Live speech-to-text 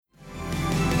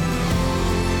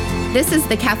This is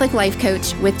the Catholic Life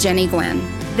Coach with Jenny Glenn.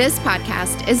 This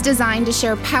podcast is designed to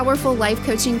share powerful life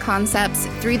coaching concepts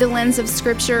through the lens of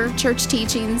Scripture, church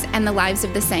teachings, and the lives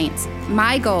of the saints.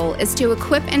 My goal is to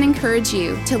equip and encourage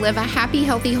you to live a happy,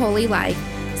 healthy, holy life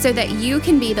so that you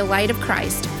can be the light of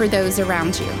Christ for those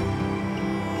around you.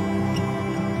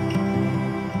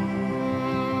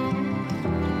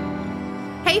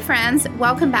 Hey friends,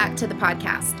 welcome back to the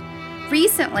podcast.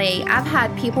 Recently, I've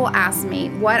had people ask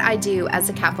me what I do as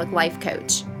a Catholic life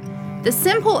coach. The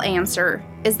simple answer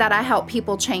is that I help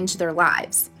people change their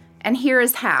lives, and here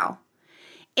is how.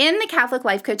 In the Catholic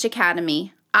Life Coach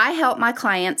Academy, I help my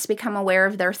clients become aware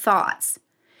of their thoughts.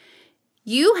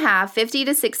 You have 50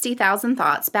 to 60,000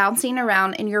 thoughts bouncing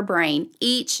around in your brain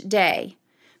each day.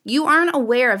 You aren't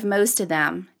aware of most of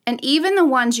them, and even the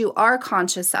ones you are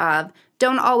conscious of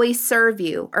don't always serve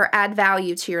you or add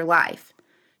value to your life.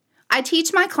 I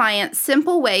teach my clients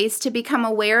simple ways to become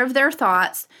aware of their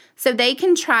thoughts so they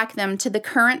can track them to the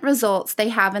current results they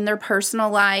have in their personal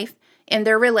life, in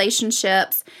their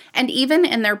relationships, and even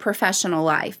in their professional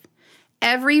life.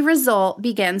 Every result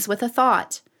begins with a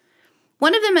thought.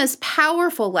 One of the most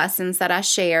powerful lessons that I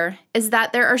share is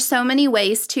that there are so many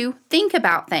ways to think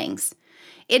about things.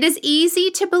 It is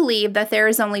easy to believe that there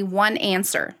is only one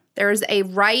answer. There is a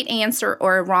right answer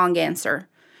or a wrong answer.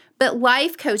 But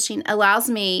life coaching allows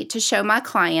me to show my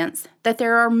clients that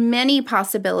there are many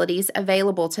possibilities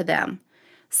available to them.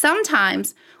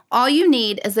 Sometimes all you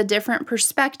need is a different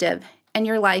perspective and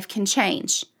your life can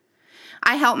change.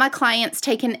 I help my clients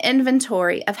take an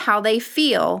inventory of how they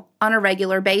feel on a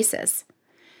regular basis.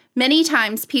 Many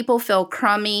times people feel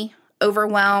crummy,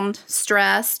 overwhelmed,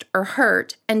 stressed, or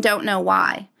hurt and don't know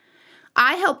why.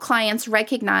 I help clients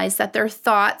recognize that their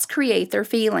thoughts create their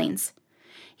feelings.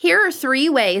 Here are 3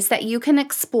 ways that you can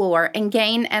explore and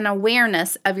gain an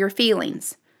awareness of your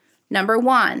feelings. Number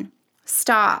 1,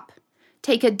 stop.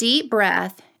 Take a deep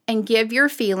breath and give your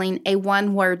feeling a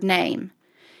one-word name.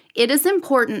 It is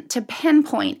important to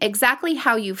pinpoint exactly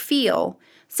how you feel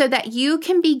so that you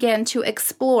can begin to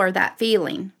explore that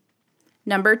feeling.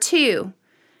 Number 2,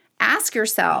 ask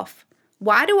yourself,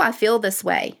 why do I feel this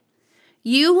way?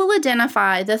 You will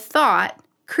identify the thought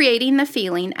creating the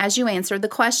feeling as you answer the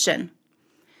question.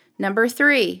 Number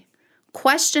 3,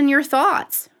 question your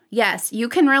thoughts. Yes, you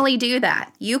can really do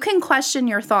that. You can question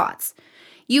your thoughts.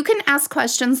 You can ask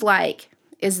questions like,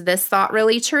 is this thought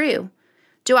really true?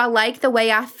 Do I like the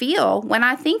way I feel when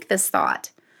I think this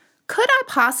thought? Could I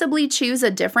possibly choose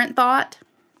a different thought?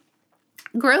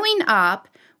 Growing up,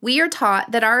 we are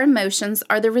taught that our emotions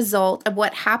are the result of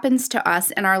what happens to us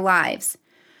in our lives.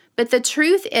 But the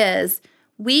truth is,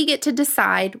 we get to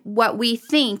decide what we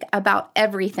think about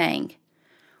everything.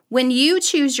 When you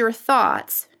choose your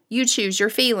thoughts, you choose your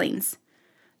feelings.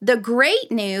 The great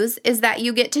news is that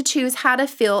you get to choose how to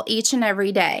feel each and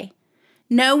every day.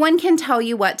 No one can tell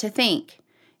you what to think.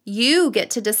 You get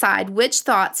to decide which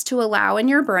thoughts to allow in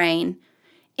your brain.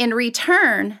 In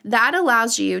return, that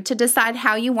allows you to decide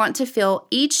how you want to feel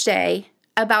each day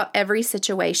about every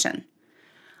situation.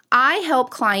 I help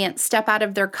clients step out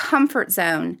of their comfort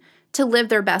zone to live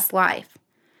their best life.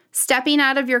 Stepping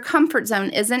out of your comfort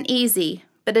zone isn't easy,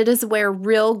 but it is where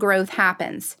real growth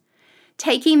happens.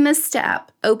 Taking this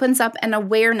step opens up an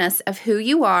awareness of who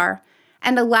you are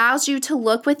and allows you to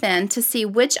look within to see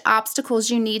which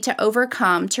obstacles you need to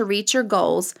overcome to reach your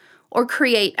goals or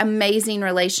create amazing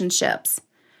relationships.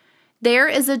 There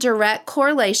is a direct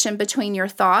correlation between your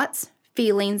thoughts,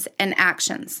 feelings, and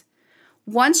actions.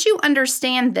 Once you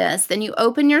understand this, then you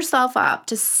open yourself up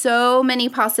to so many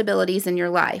possibilities in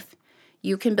your life.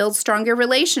 You can build stronger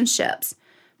relationships,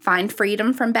 find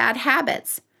freedom from bad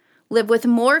habits, live with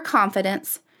more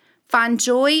confidence, find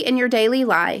joy in your daily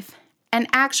life, and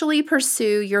actually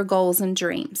pursue your goals and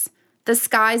dreams. The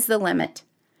sky's the limit.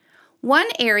 One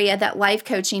area that life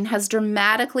coaching has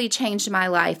dramatically changed my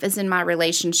life is in my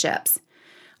relationships.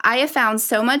 I have found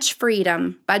so much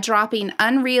freedom by dropping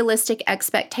unrealistic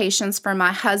expectations for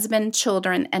my husband,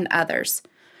 children, and others.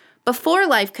 Before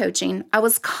life coaching, I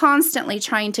was constantly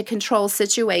trying to control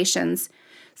situations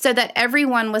so that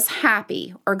everyone was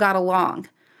happy or got along.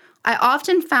 I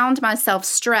often found myself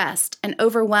stressed and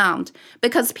overwhelmed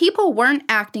because people weren't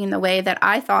acting the way that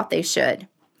I thought they should.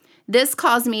 This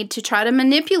caused me to try to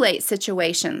manipulate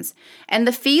situations and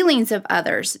the feelings of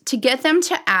others to get them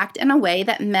to act in a way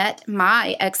that met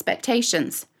my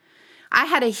expectations. I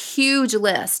had a huge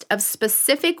list of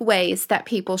specific ways that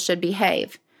people should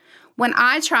behave. When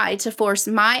I tried to force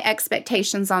my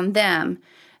expectations on them,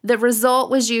 the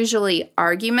result was usually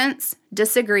arguments,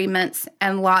 disagreements,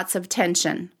 and lots of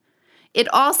tension.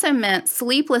 It also meant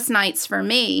sleepless nights for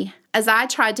me as I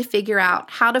tried to figure out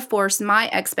how to force my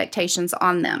expectations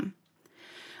on them.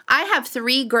 I have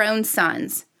 3 grown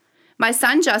sons. My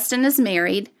son Justin is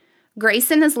married,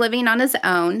 Grayson is living on his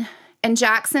own, and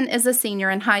Jackson is a senior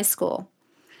in high school.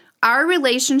 Our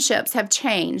relationships have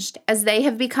changed as they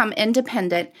have become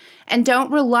independent and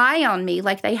don't rely on me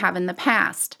like they have in the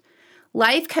past.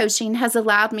 Life coaching has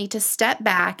allowed me to step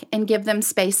back and give them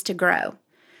space to grow.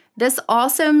 This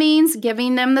also means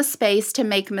giving them the space to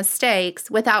make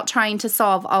mistakes without trying to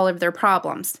solve all of their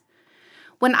problems.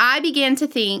 When I began to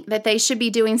think that they should be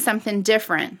doing something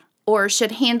different or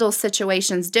should handle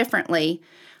situations differently,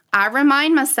 I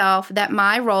remind myself that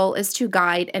my role is to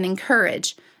guide and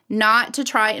encourage, not to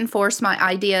try and force my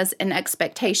ideas and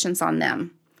expectations on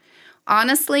them.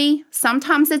 Honestly,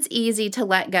 sometimes it's easy to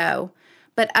let go,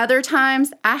 but other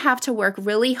times I have to work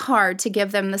really hard to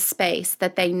give them the space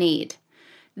that they need.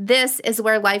 This is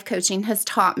where life coaching has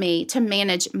taught me to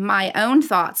manage my own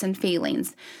thoughts and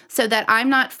feelings so that I'm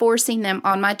not forcing them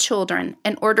on my children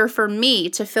in order for me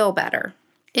to feel better.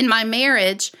 In my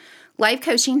marriage, life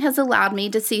coaching has allowed me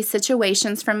to see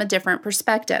situations from a different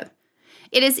perspective.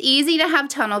 It is easy to have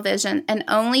tunnel vision and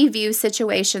only view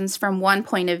situations from one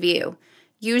point of view.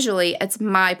 Usually, it's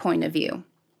my point of view.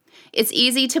 It's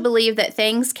easy to believe that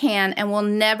things can and will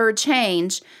never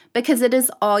change because it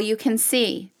is all you can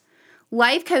see.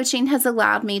 Life coaching has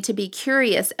allowed me to be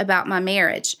curious about my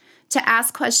marriage, to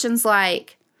ask questions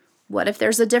like, what if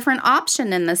there's a different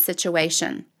option in this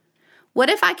situation? What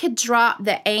if I could drop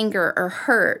the anger or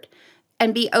hurt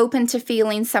and be open to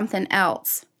feeling something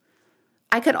else?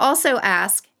 I could also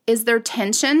ask, is there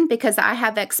tension because I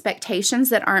have expectations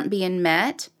that aren't being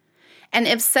met? And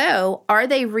if so, are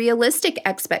they realistic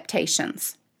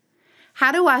expectations?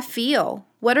 How do I feel?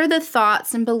 What are the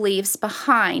thoughts and beliefs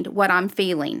behind what I'm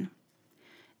feeling?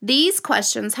 These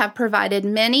questions have provided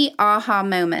many aha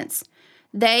moments.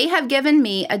 They have given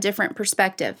me a different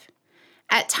perspective.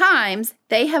 At times,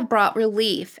 they have brought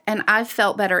relief, and I've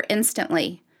felt better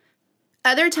instantly.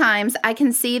 Other times, I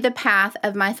can see the path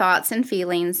of my thoughts and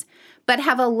feelings, but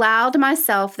have allowed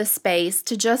myself the space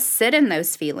to just sit in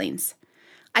those feelings.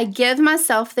 I give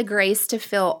myself the grace to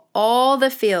feel all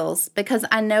the feels because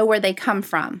I know where they come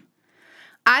from.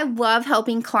 I love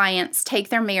helping clients take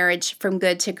their marriage from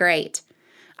good to great.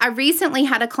 I recently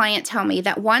had a client tell me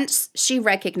that once she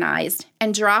recognized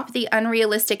and dropped the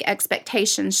unrealistic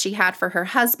expectations she had for her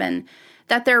husband,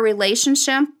 that their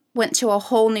relationship went to a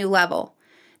whole new level.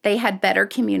 They had better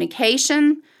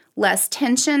communication, less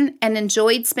tension, and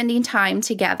enjoyed spending time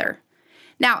together.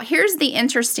 Now, here's the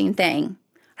interesting thing.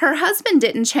 Her husband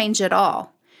didn't change at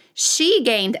all. She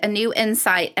gained a new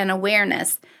insight and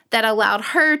awareness that allowed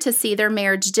her to see their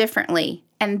marriage differently,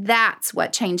 and that's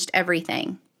what changed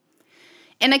everything.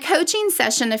 In a coaching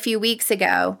session a few weeks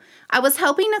ago, I was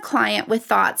helping a client with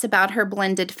thoughts about her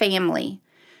blended family.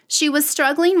 She was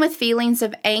struggling with feelings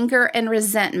of anger and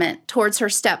resentment towards her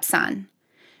stepson.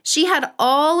 She had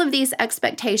all of these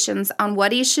expectations on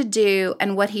what he should do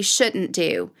and what he shouldn't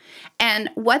do, and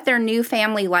what their new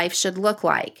family life should look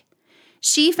like.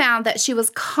 She found that she was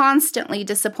constantly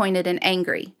disappointed and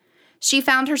angry. She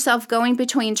found herself going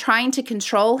between trying to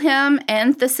control him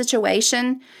and the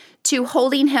situation to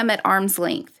holding him at arm's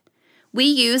length. We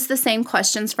use the same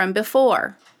questions from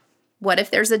before. What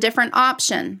if there's a different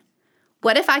option?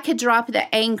 What if I could drop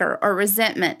the anger or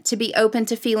resentment to be open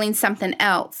to feeling something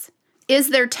else? Is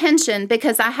there tension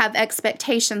because I have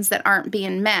expectations that aren't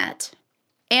being met?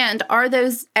 And are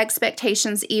those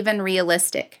expectations even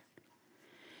realistic?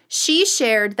 She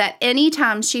shared that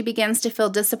anytime she begins to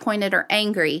feel disappointed or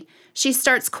angry, she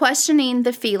starts questioning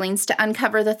the feelings to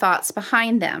uncover the thoughts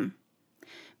behind them.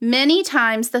 Many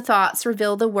times the thoughts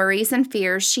reveal the worries and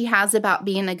fears she has about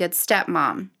being a good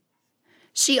stepmom.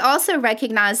 She also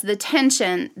recognized the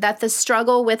tension that the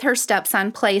struggle with her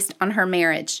stepson placed on her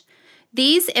marriage.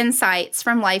 These insights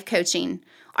from life coaching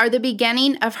are the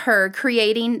beginning of her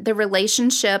creating the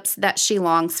relationships that she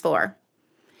longs for.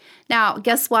 Now,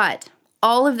 guess what?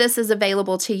 All of this is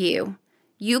available to you.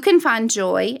 You can find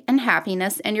joy and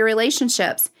happiness in your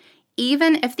relationships,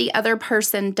 even if the other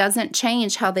person doesn't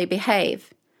change how they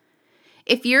behave.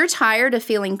 If you're tired of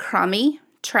feeling crummy,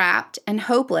 trapped, and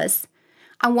hopeless,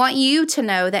 I want you to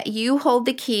know that you hold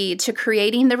the key to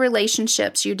creating the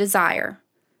relationships you desire.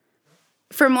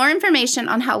 For more information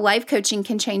on how life coaching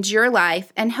can change your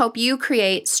life and help you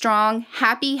create strong,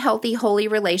 happy, healthy, holy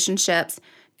relationships,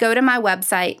 go to my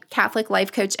website,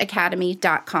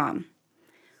 CatholicLifeCoachAcademy.com.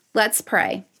 Let's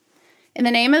pray. In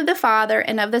the name of the Father,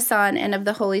 and of the Son, and of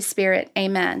the Holy Spirit,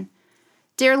 amen.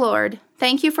 Dear Lord,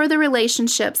 thank you for the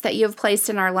relationships that you have placed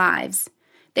in our lives.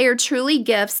 They are truly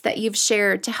gifts that you've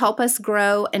shared to help us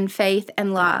grow in faith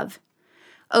and love.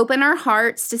 Open our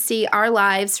hearts to see our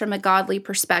lives from a godly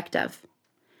perspective.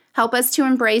 Help us to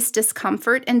embrace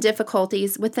discomfort and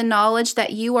difficulties with the knowledge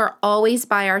that you are always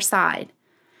by our side.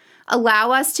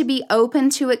 Allow us to be open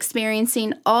to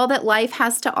experiencing all that life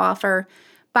has to offer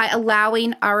by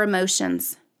allowing our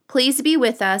emotions. Please be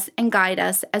with us and guide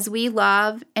us as we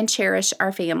love and cherish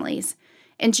our families.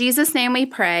 In Jesus' name we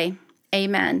pray,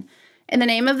 amen. In the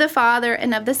name of the Father,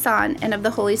 and of the Son, and of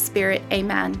the Holy Spirit,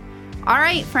 amen. All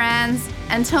right, friends,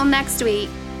 until next week,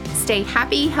 stay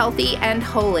happy, healthy, and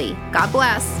holy. God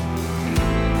bless.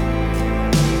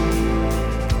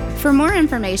 For more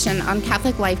information on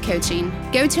Catholic Life Coaching,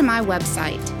 go to my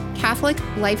website,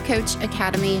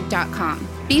 CatholicLifeCoachAcademy.com.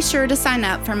 Be sure to sign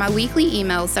up for my weekly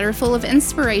emails that are full of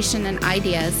inspiration and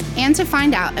ideas, and to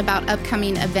find out about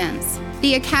upcoming events.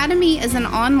 The Academy is an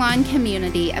online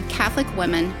community of Catholic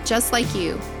women just like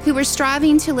you, who are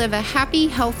striving to live a happy,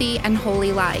 healthy, and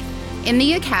holy life. In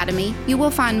the Academy, you will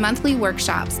find monthly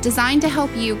workshops designed to help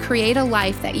you create a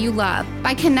life that you love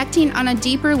by connecting on a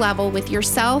deeper level with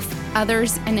yourself,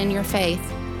 others, and in your faith.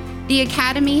 The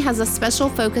Academy has a special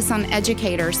focus on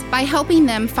educators by helping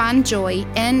them find joy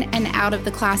in and out of the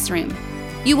classroom.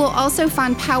 You will also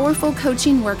find powerful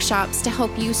coaching workshops to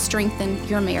help you strengthen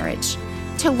your marriage.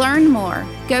 To learn more,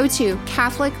 go to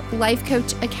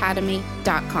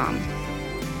CatholicLifeCoachAcademy.com.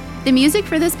 The music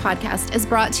for this podcast is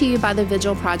brought to you by the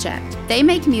Vigil Project. They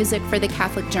make music for the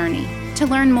Catholic journey. To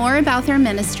learn more about their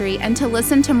ministry and to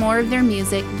listen to more of their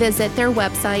music, visit their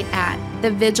website at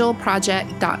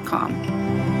thevigilproject.com.